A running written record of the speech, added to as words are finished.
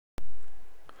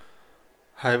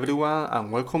Hi everyone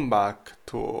and welcome back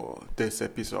to this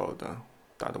episode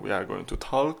that we are going to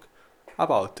talk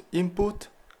about input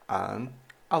and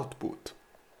output.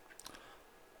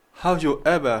 Have you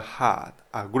ever had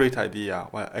a great idea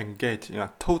while engaged in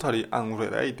a totally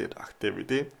unrelated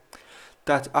activity?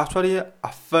 That's actually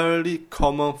a fairly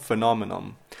common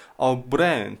phenomenon. Our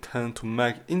brain tends to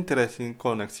make interesting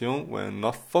connections when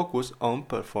not focused on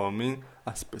performing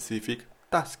a specific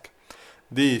task.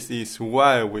 This is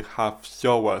why we have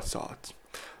shower thoughts.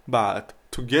 But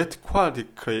to get quality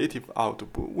creative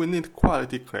output, we need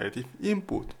quality creative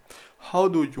input. How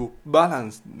do you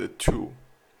balance the two?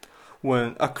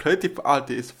 When a creative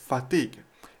artist fatigues,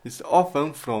 it's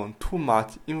often from too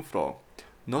much inflow,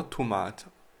 not too much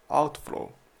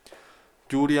outflow.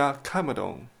 Julia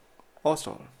Cameron,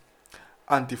 author.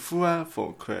 Anti-fuel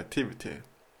for creativity.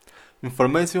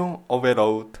 Information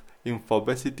overload,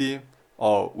 infobesity,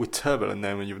 or whichever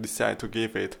name you decide to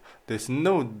give it, there's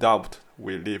no doubt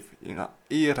we live in an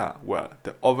era where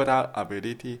the overall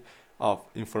ability of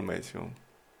information,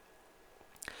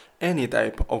 any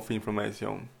type of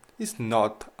information, is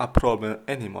not a problem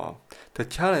anymore. The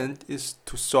challenge is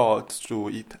to sort through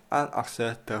it and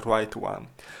access the right one.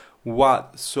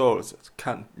 What sources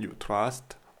can you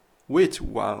trust? Which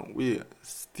one will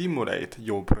stimulate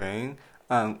your brain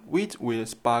and which will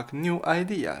spark new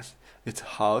ideas? It's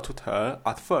hard to tell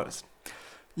at first.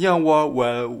 In a world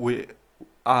where we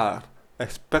are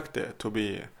expected to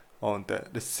be on the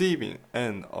receiving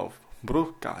end of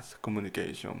broadcast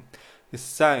communication, it's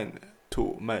designed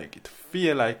to make it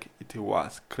feel like it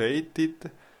was created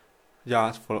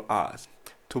just for us.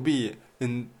 To be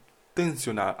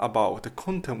intentional about the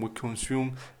content we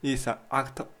consume is an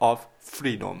act of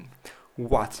freedom.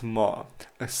 What's more,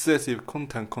 excessive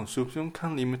content consumption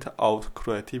can limit our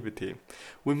creativity.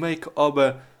 We make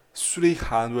over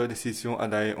 300 decisions a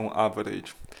day on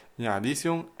average. In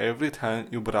addition, every time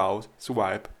you browse,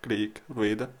 swipe, click,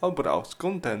 read, or browse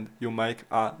content, you make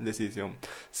a decision.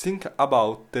 Think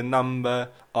about the number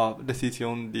of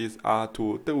decisions these are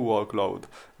to the workload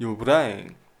your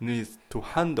brain needs to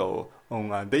handle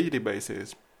on a daily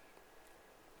basis.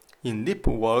 In deep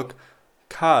work,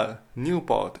 Cal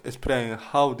Newport explained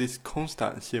how this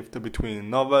constant shift between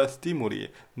novel stimuli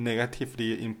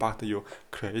negatively impact your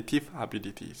creative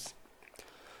abilities.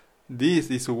 This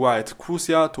is why it's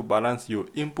crucial to balance your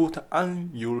input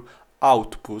and your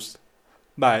outputs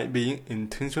by being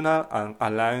intentional and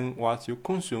align what you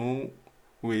consume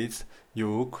with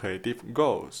your creative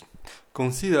goals.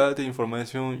 Consider the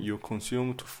information you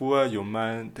consume to fuel your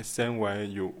mind the same way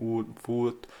you would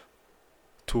food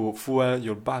to fuel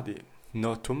your body.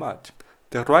 Not too much,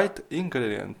 the right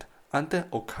ingredient, and the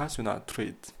occasional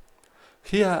treat.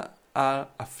 Here are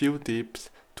a few tips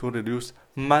to reduce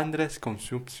mindless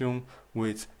consumption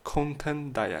with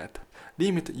content diet.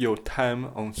 Limit your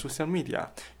time on social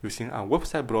media, using a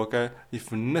website blogger if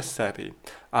necessary.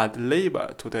 Add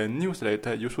labor to the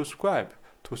newsletter you subscribe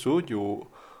to so your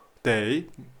day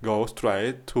goes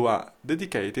straight to a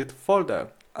dedicated folder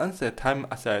and set time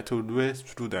aside to read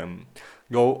through them.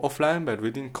 Go offline by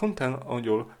reading content on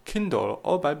your Kindle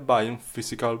or by buying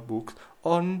physical books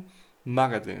or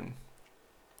magazines.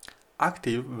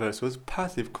 Active versus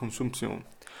passive consumption.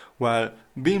 While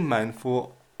being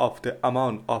mindful of the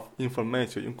amount of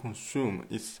information you consume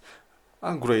is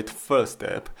a great first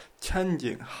step,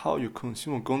 changing how you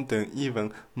consume content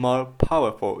even more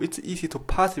powerful. It's easy to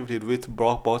passively read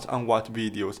blog posts and watch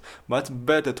videos, but it's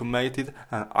better to make it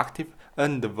an active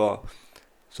endeavor.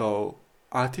 So,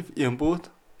 active input,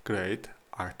 great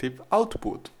active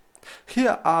output.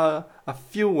 Here are a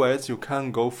few ways you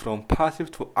can go from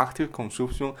passive to active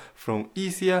consumption, from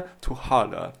easier to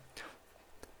harder.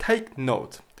 Take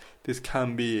notes. This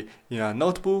can be in a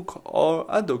notebook or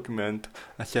a document.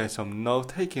 I share some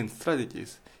note-taking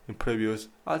strategies in previous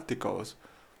articles.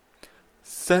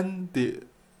 Send the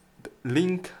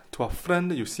link to a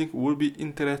friend you think will be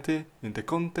interested in the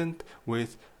content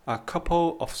with a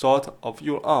couple of thoughts of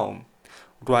your own.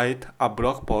 Write a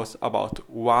blog post about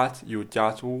what you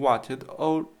just watched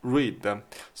or read.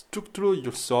 Structure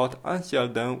your thoughts and share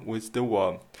them with the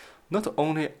world. Not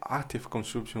only active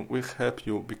consumption will help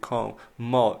you become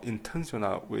more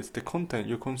intentional with the content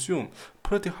you consume.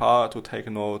 Pretty hard to take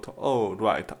note or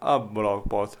write a blog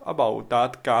post about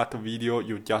that cat video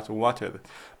you just watched,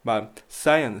 but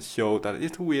science shows that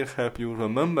it will help you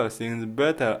remember things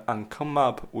better and come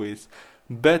up with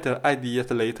better ideas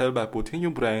later by putting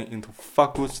your brain into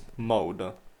focused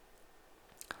mode.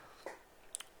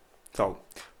 So,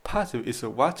 passive is a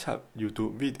watch a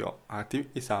YouTube video. Active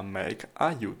is a make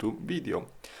a YouTube video.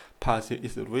 Passive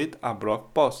is read a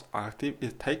blog post. Active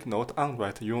is take note and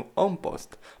write your own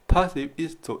post. Passive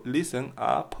is to listen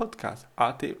a podcast.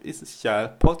 Active is share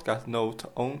podcast notes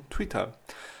on Twitter.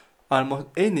 Almost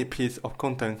any piece of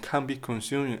content can be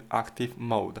consumed in active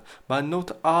mode, but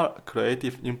not all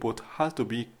creative input has to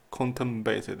be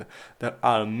content-based. There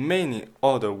are many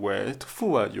other ways to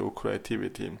fuel your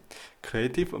creativity.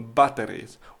 Creative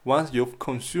batteries. Once you've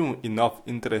consumed enough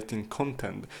interesting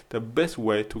content, the best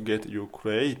way to get your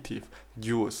creative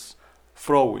juice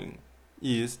flowing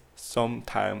is some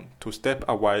time to step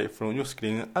away from your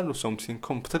screen and do something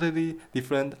completely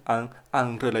different and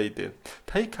unrelated.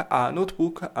 Take a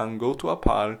notebook and go to a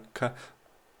park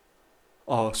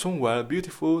or somewhere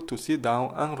beautiful to sit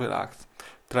down and relax.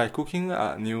 Try cooking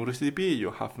a new recipe you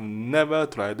have never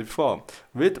tried before.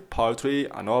 Read poetry,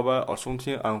 a novel, or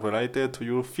something unrelated to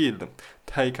your field.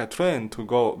 Take a train to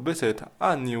go visit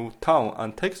a new town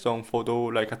and take some photo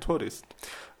like a tourist.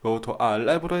 Go to a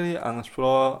library and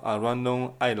explore a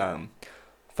random island.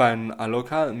 Find a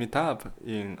local meetup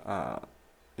in an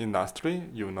industry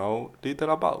you know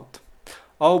little about.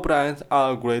 All brains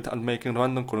are great at making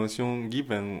random connections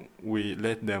given we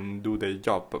let them do their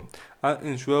job, and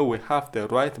ensure we have the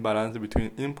right balance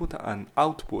between input and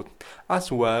output,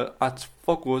 as well as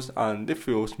focus and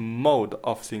diffuse mode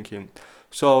of thinking.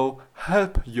 So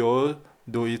help yours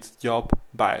do its job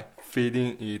by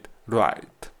feeding it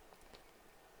right.